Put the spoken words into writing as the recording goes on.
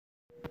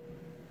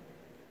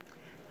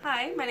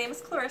Hi, my name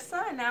is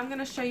Clarissa, and now I'm going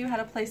to show you how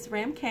to place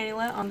ram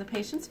cannula on the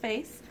patient's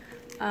face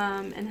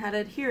and how to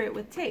adhere it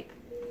with tape.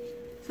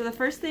 So the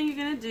first thing you're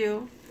going to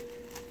do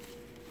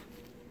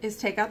is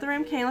take out the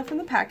ram cannula from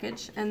the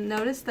package, and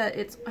notice that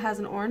it has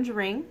an orange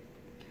ring.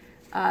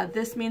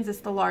 This means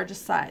it's the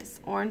largest size.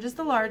 Orange is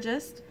the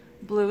largest,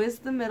 blue is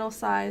the middle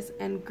size,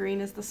 and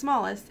green is the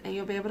smallest, and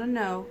you'll be able to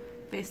know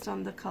based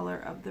on the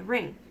color of the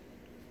ring.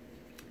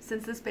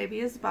 Since this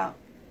baby is about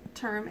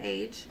term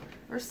age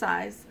or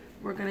size,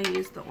 we're going to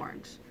use the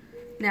orange.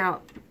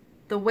 Now,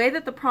 the way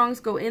that the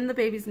prongs go in the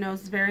baby's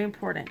nose is very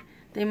important.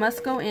 They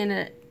must go in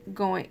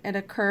at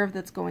a curve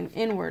that's going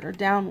inward or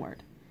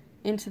downward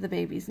into the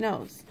baby's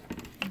nose.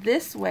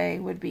 This way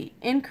would be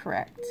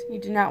incorrect. You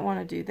do not want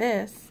to do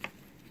this.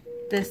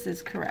 This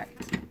is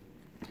correct.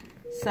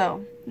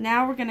 So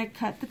now we're going to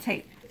cut the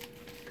tape.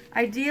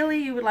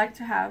 Ideally, you would like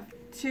to have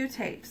two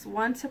tapes,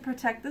 one to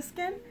protect the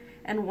skin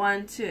and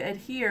one to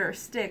adhere or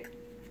stick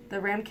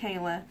the ram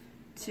cannula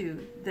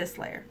to this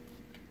layer.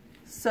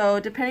 So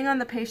depending on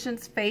the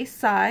patient's face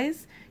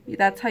size,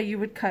 that's how you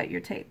would cut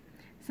your tape.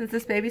 Since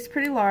this baby's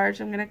pretty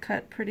large, I'm going to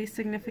cut pretty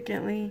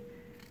significantly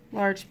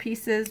large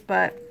pieces,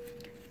 but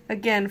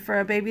again, for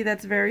a baby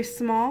that's very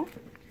small,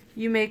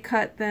 you may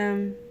cut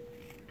them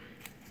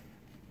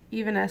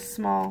even as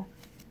small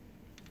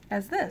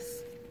as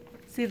this.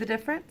 See the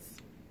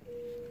difference?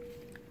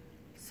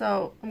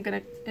 So I'm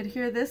going to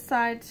adhere this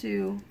side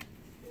to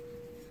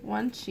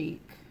one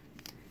cheek.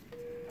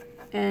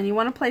 And you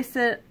want to place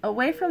it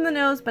away from the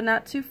nose, but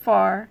not too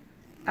far,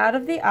 out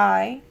of the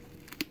eye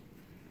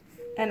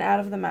and out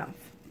of the mouth.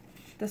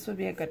 This would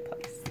be a good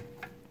place.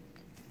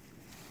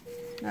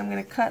 Now I'm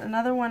going to cut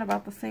another one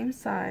about the same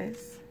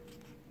size.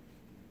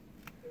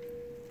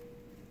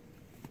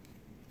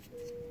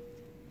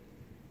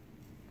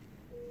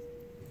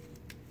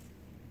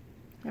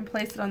 And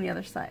place it on the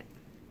other side.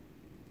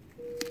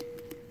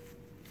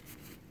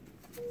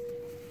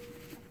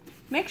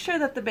 Make sure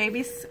that the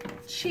baby's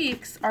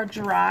cheeks are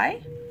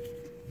dry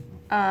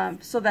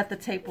so that the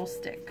tape will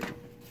stick.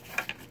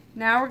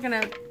 Now we're going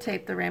to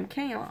tape the ram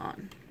cannula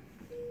on.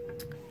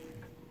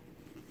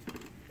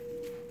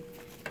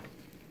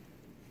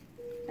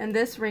 And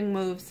this ring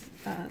moves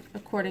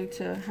according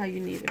to how you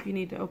need it. If you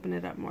need to open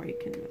it up more, you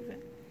can move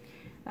it.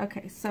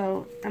 Okay,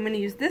 so I'm going to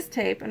use this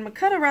tape. I'm going to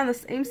cut around the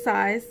same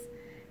size,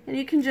 and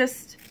you can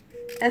just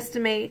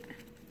estimate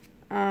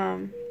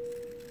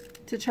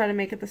to try to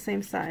make it the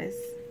same size.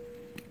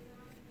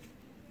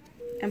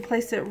 And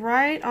place it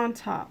right on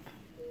top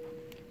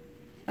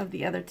of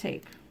the other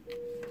tape.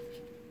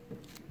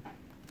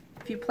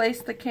 If you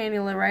place the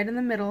cannula right in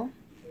the middle,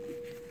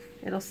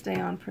 it'll stay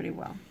on pretty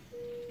well.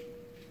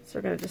 So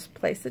we're going to just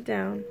place it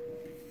down.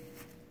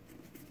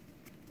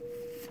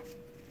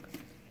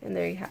 And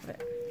there you have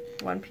it.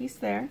 One piece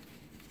there.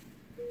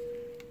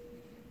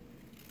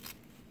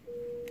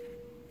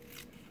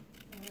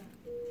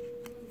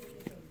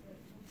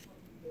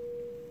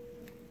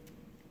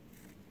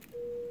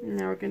 And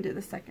now we're going to do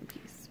the second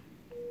piece.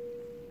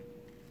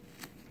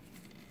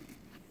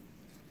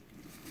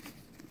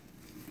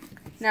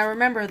 Now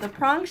remember, the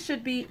prongs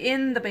should be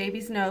in the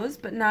baby's nose,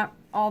 but not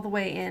all the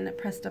way in,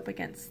 pressed up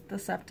against the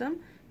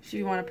septum. So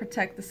you want to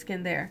protect the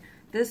skin there.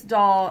 This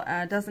doll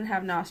doesn't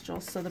have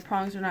nostrils, so the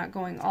prongs are not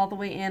going all the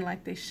way in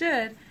like they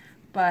should,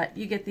 but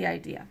you get the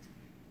idea.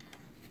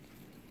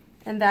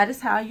 And that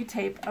is how you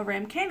tape a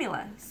ram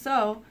cannula.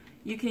 So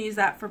you can use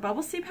that for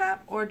bubble CPAP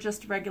or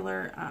just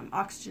regular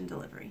oxygen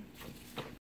delivery.